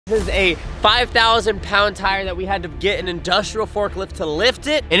This is a 5,000 pound tire that we had to get an industrial forklift to lift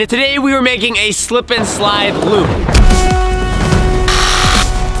it. And today we were making a slip and slide loop.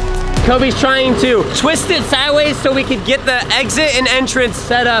 Kobe's trying to twist it sideways so we could get the exit and entrance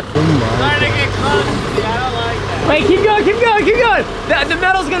set up. Starting to get close. Yeah, I don't like that. Wait, keep going, keep going, keep going. The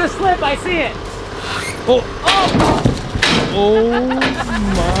metal's gonna slip, I see it. Oh, oh. Oh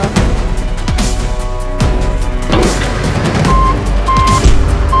my.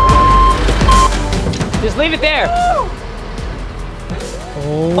 Just leave it there.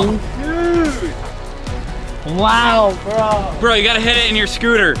 Oh, dude. Wow, bro. Bro, you gotta hit it in your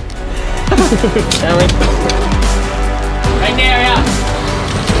scooter. Right there, yeah.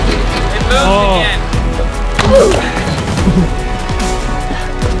 It moves again.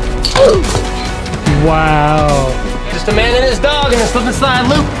 Wow. Just a man and his dog in a slip and slide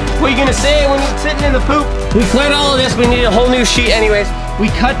loop. What are you gonna say when you're sitting in the poop? We cleared all of this. We need a whole new sheet anyways. We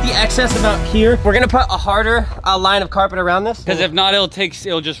cut the excess about here. We're gonna put a harder line of carpet around this. Because if not, it'll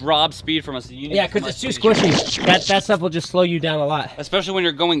just rob speed from us. Yeah, because it's too squishy. That stuff will just slow you down a lot. Especially when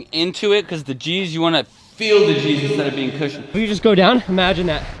you're going into it, because the G's, you want to feel the G's instead of being cushioned. If you just go down, imagine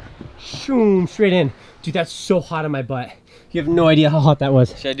that. Shoom, straight in. Dude, that's so hot on my butt. You have no idea how hot that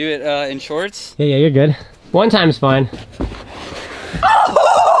was. Should I do it in shorts? Yeah, you're good. One time's fine.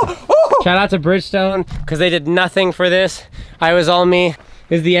 Shout out to Bridgestone, because they did nothing for this. I was all me.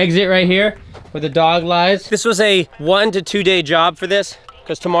 This is the exit right here, where the dog lies. This was a 1 to 2 day job for this,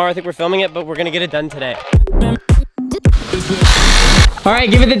 because tomorrow I think we're filming it, but we're gonna get it done today. All right,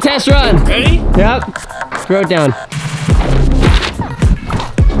 give it the test run. Ready? Yep. Throw it down.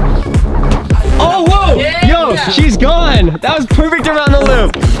 Oh, whoa! Yeah. Yo, she's gone. That was perfect around the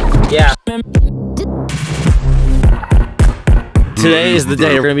loop. Yeah. Today is the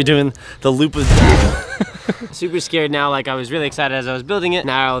day we're gonna be doing the loop of Super scared now. Like, I was really excited as I was building it.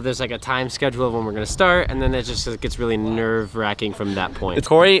 Now there's like a time schedule of when we're gonna start, and then it just gets really nerve-wracking from that point.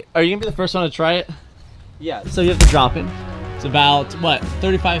 Corey, are you gonna be the first one to try it? Yeah, so you have to drop it. It's about, what,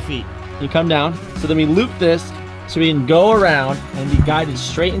 35 feet. You come down, so then we loop this so we can go around and be guided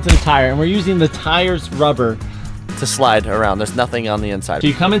straight into the tire. And we're using the tire's rubber to slide around. There's nothing on the inside. So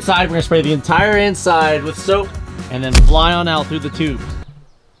you come inside, we're gonna spray the entire inside with soap and then fly on out through the tube.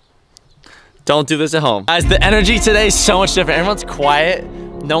 Don't do this at home. Guys, the energy today is so much different. Everyone's quiet.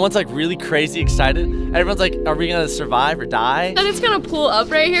 No one's like really crazy excited. Everyone's like, are we gonna survive or die? That it's gonna pull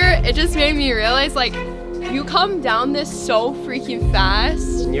up right here, it just made me realize, like, you come down this so freaking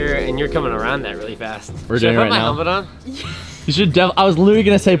fast. And you're coming around that really fast. We're Should doing I it put my right now. helmet on? You should I was literally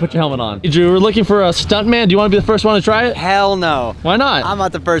gonna say put your helmet on. Drew, we're looking for a stuntman. Do you wanna be the first one to try it? Hell no. Why not? I'm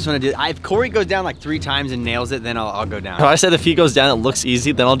not the first one to do it. If Corey goes down like 3 times and nails it, then I'll go down. I said if he goes down, it looks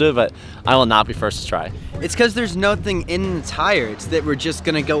easy, then I'll do it, but I will not be first to try. It's because there's nothing in the tire. It's that we're just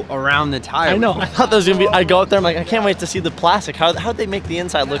gonna go around the tire. I know. I thought there was gonna be, I go up there, I'm like, I can't wait to see the plastic. How'd they make the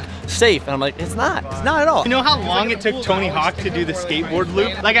inside look safe? And I'm like, it's not. It's not at all. You know how long it took Tony Hawk to do the skateboard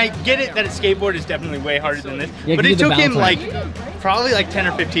loop? Like, I get it that a skateboard is definitely way harder than this, Yeah, but you it do the took him balance like probably like 10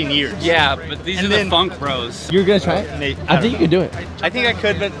 or 15 years. Yeah, but these And are the then- funk bros. You're gonna try it? Nate, I think you could do it. I think I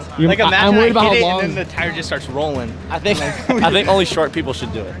could, but You're- like I'm imagine worried I about hit how it long- and then the tire just starts rolling. I think only short people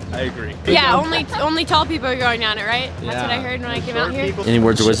should do it. I agree. Yeah, only tall people are going down it, right? That's what I heard when I came out here. Any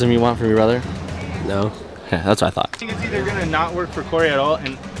words of wisdom you want from your brother? No. Okay, that's what I thought. I think it's either gonna not work for Corey at all,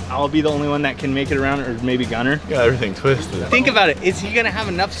 and I'll be the only one that can make it around, or maybe Gunner. Got everything twisted. Think about it. Is he gonna have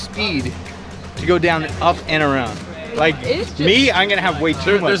enough speed to go down, up, and around? Like me, I'm gonna have way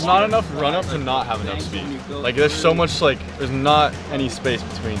too much. There's not enough run up to not have enough speed. Like there's so much, like there's not any space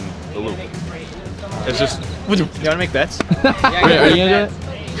between the loop. It's just. You wanna make bets? Wait, are you gonna do it?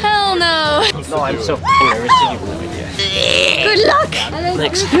 Hell no. No, I'm so nervous to give you an idea. Good luck.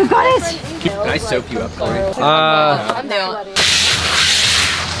 Thanks. You got it. Can I soak you up, Corey? I'm down.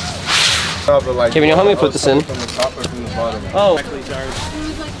 Kevin, you know how me put this in? From the top or from the bottom? Oh,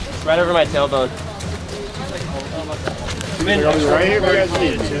 right over my tailbone. Right here, where you guys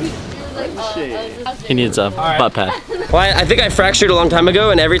need it. He needs a butt pad. Well, I think I fractured a long time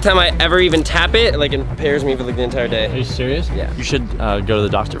ago, and every time I ever even tap it, like, it impairs me for like the entire Are day. you serious? Yeah. You should go to the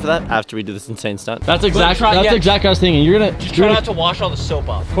doctor for that after we do this insane stunt. That's exactly what I was thinking. You're gonna to wash all the soap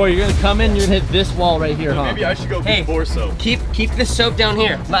off. Corey, you're gonna come in, you're gonna hit this wall right here, huh? Maybe I should go Hey. before soap. Keep the soap down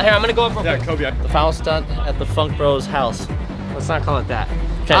here. Here, I'm gonna go up real Yeah, quick. Kobe. The final stunt at the Funk Bros house. Let's not call it that.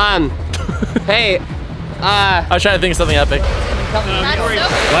 Okay. Hey, I was trying to think of something epic. That's so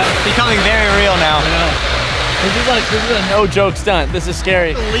What? Becoming very real now. This is a no joke stunt. This is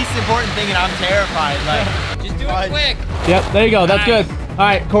scary. The least important thing, and I'm terrified. Like, just do it quick. Yep, there you go. That's good. All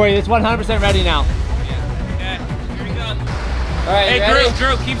right, Corey, it's 100% ready now. Okay, here we go. right, hey,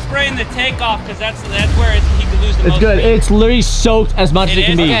 Drew, keep spraying the takeoff because that's where he could lose the most. It's good. weight. It's literally soaked as much as it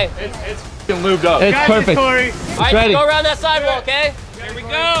can be. Okay. It's lubed up. It's perfect. All right, ready. go around that sidewall, okay? Here we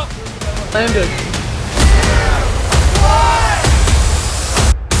go. Landed.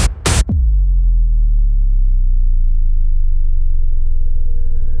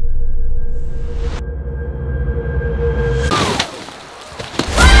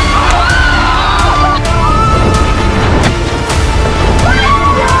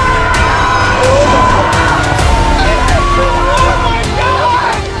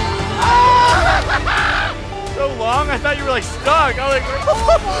 I thought you were like stuck. I was like,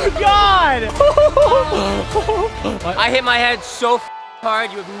 Oh God! I hit my head so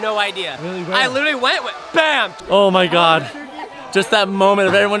hard, you have no idea. Really I literally went, bam! Oh my God. Just that moment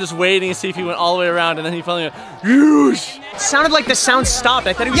of everyone just waiting to see if he went all the way around, and then he finally went, "Yoosh!" It sounded like the sound stopped.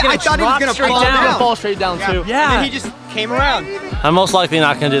 I thought he was gonna drop straight He's down. gonna fall straight down too. Yeah. And then he just came around. I'm most likely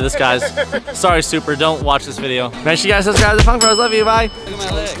not gonna do this, guys. Sorry, Super. Don't watch this video. Make sure you guys subscribe to Funk Bros. Love you. Bye. Look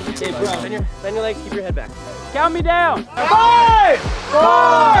at my leg. Hey, bro, bend your legs, keep your head back. Count me down. 5,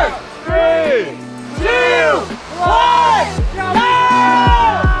 4, 3, 2, 1, go!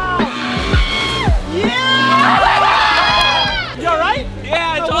 You all right?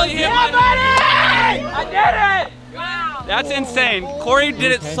 Yeah, I totally hit my buddy! I did it! Wow. That's insane. Corey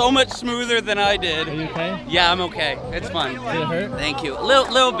did it so much smoother than I did. Are you okay? Yeah, I'm okay. It's fun. Did it hurt? Thank you. A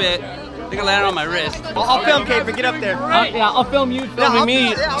little bit. I think I landed on my wrist. I'll film Caper, get up there. Yeah, I'll film you filming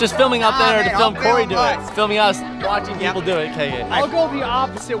me. Just filming up there to film I'll Corey film do us. it. Filming us watching people do it. Okay. I'll go the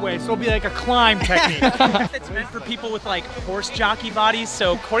opposite way, so it'll be like a climb technique. It's meant for people with like horse jockey bodies,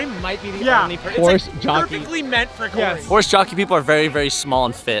 so Corey might be the only person. Horse It's like jockey. perfectly meant for Corey. Yes. Horse jockey people are very, very small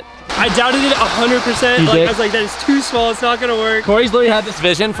and fit. I doubted it 100%. You Like did? I was like, that is too small. It's not gonna work. Corey's literally had this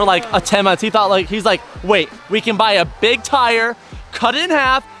vision for like a 10 months. He thought he's like, wait, we can buy a big tire, cut it in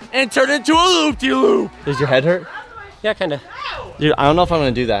half, and turn it into a loop-de-loop. Does your head hurt? Yeah, kinda. Dude, I don't know if I'm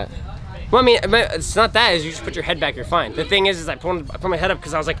gonna do that. Well, I mean, it's not that. Is you just put your head back, you're fine. The thing is I put my head up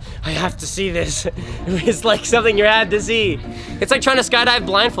because I was like, I have to see this. It's like something you had to see. It's like trying to skydive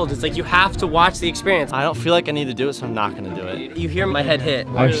blindfolded. It's like you have to watch the experience. I don't feel like I need to do it, so I'm not gonna do it. You hear my head hit.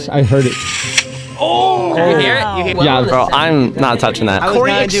 I heard it. Oh! You hear it? You hear Yeah, bro, I'm not touching that. was Corey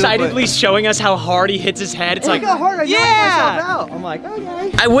gonna do it, excitedly showing us how hard he hits his head. It's like, yeah! I'm like,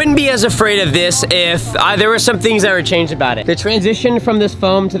 okay. I wouldn't be as afraid of this if there were some things that were changed about it. The transition from this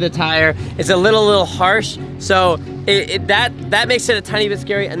foam to the tire is a little harsh, so that makes it a tiny bit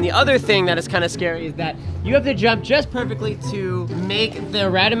scary. And the other thing that is kind of scary is that you have to jump just perfectly to make the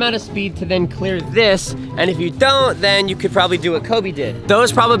right amount of speed to then clear this, and if you don't, then you could probably do what Kobe did.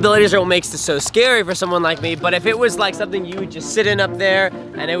 Those probabilities are what makes this so scary for someone like me, but if it was like something you would just sit in up there,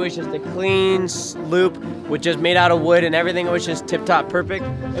 and it was just a clean loop, with just made out of wood and everything was just tip-top perfect,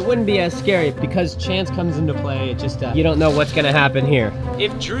 it wouldn't be as scary because chance comes into play. It just, you don't know what's gonna happen here.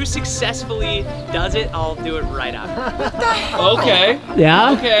 if Drew successfully does it, I'll do it right after. Okay.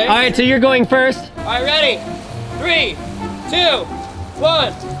 Yeah? Okay. All right, so you're going first. All right, ready? 3, 2,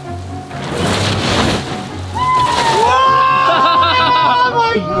 1.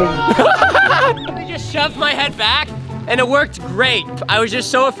 I just shoved my head back and it worked great. I was just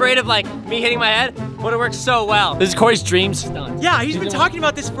so afraid of like me hitting my head, but it worked so well. This is Corey's dream stunt. Yeah, he's been talking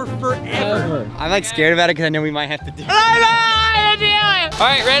about this for forever. I'm like scared about it because I know we might have to do it. All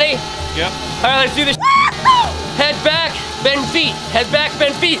right, ready? Yep. All right, let's do this. Head back, bend feet. Head back,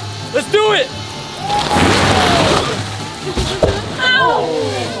 bend feet. Let's do it. Ow!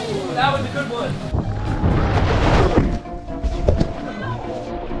 That was a good one.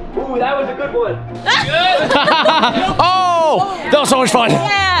 Ooh, that was a good one. Good. Oh, that was so much fun.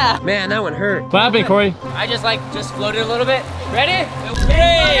 Yeah. Man, that one hurt. What happened, Corey? I just floated a little bit. Ready?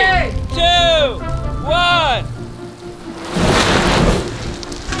 3, 2, 1.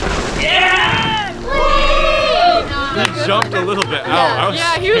 Yeah! You jumped a little bit out. I was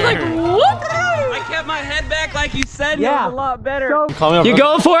he was like, scared. whoop! I kept my head back like you said. Yeah. It was a lot better. Call me up. You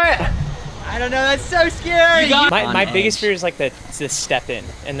going for it? I don't know, that's so scary. My biggest fear is like the step in,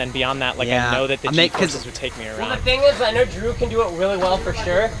 and then beyond that, like Yeah. I know that the I mean, G-forces would take me Well, the around. thing is, I know Drew can do it really well for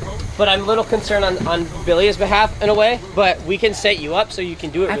sure, but I'm a little concerned on Billy's behalf in a way, but we can set you up so you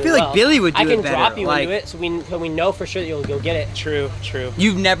can do it I really feel like well. Billy would do I can it better, drop you like- into it so we know for sure that you'll get it. True.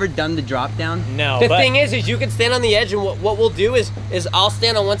 You've never done the drop down? No, The but thing is you can stand on the edge, and what we'll do is I'll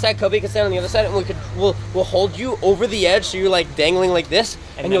stand on one side, Kobe can stand on the other side, and we'll hold you over the edge so you're like dangling like this,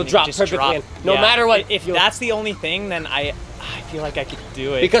 and then you'll you drop just perfectly drop. in. No Yeah. matter what. If that's the only thing, then I feel like I could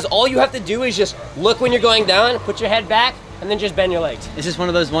do it. Because all you have to do is just look when you're going down, put your head back, and then just bend your legs. Is this one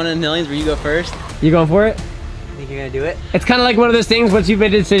of those 1 in a millions where you go first? You going for it? think you're gonna do it? It's kind of like one of those things, once you've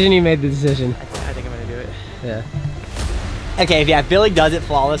made a decision, you made the decision. I think I'm gonna do it. Yeah. Okay, if Billy does it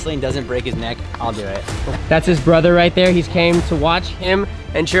flawlessly and doesn't break his neck, I'll do it. That's his brother right there. He's came to watch him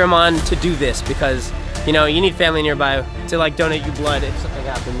and cheer him on to do this because, you know, you need family nearby to like donate you blood if something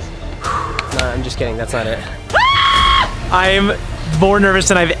happens. No, I'm just kidding, that's not it. I'm more nervous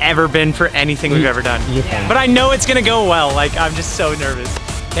than I've ever been for anything we've ever done. But I know it's gonna go well. Like, I'm just so nervous.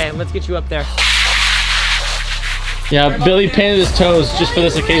 Okay, let's get you up there. Yeah, Billy painted his toes just for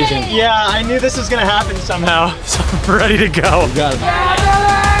this occasion. Yeah, I knew this was gonna happen somehow. So I'm ready to go. You got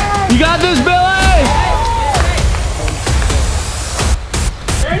it. You got this, Billy!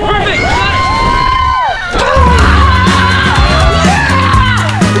 Perfect!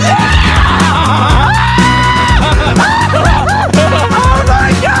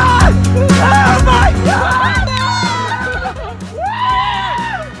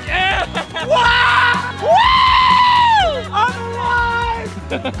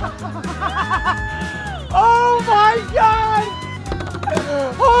 Oh my God!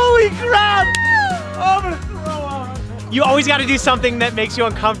 Holy crap! Oh, I'm gonna throw up. You always gotta do something that makes you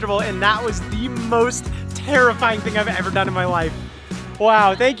uncomfortable, and that was the most terrifying thing I've ever done in my life.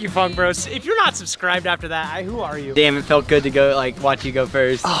 Wow, thank you, Funk Bros. If you're not subscribed after that, who are you? Damn, it felt good to go, like, watch you go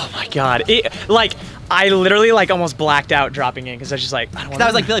first. Oh my God. I literally, like, almost blacked out dropping in, because I was just like, I don't want to. I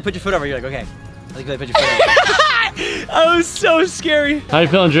was like, Billy, put your foot over. You're like, okay. I was like, Billy, put your foot over. That was so scary. How you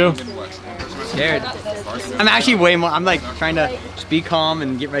feeling, Drew? Scared. I'm actually way more, I'm like trying to just be calm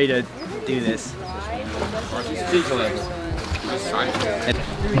and get ready to do this.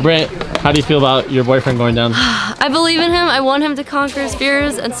 Britt, how do you feel about your boyfriend going down? I believe in him. I want him to conquer his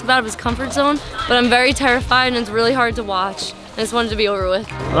fears and step out of his comfort zone, but I'm very terrified and it's really hard to watch. I just wanted to be over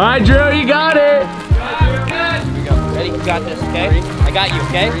with. All right, Drew, you got it. Here we go. Ready? You got this, okay? I got you,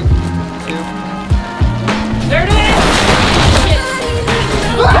 okay? 3, 2. There it is!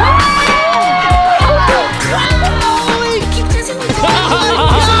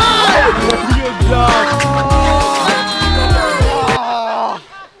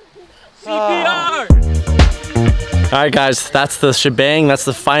 All right, guys, that's the shebang. That's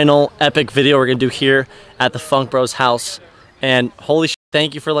the final epic video we're gonna do here at the Funk Bros house. And holy shit,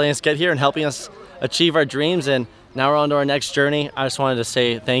 thank you for letting us get here and helping us achieve our dreams. And now we're on to our next journey. I just wanted to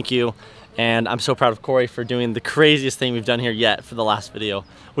say thank you. And I'm so proud of Corey for doing the craziest thing we've done here yet for the last video,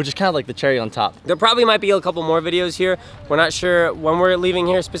 which is kind of like the cherry on top. There probably might be a couple more videos here. We're not sure when we're leaving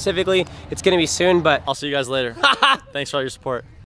here specifically. It's gonna be soon, but I'll see you guys later. Thanks for all your support.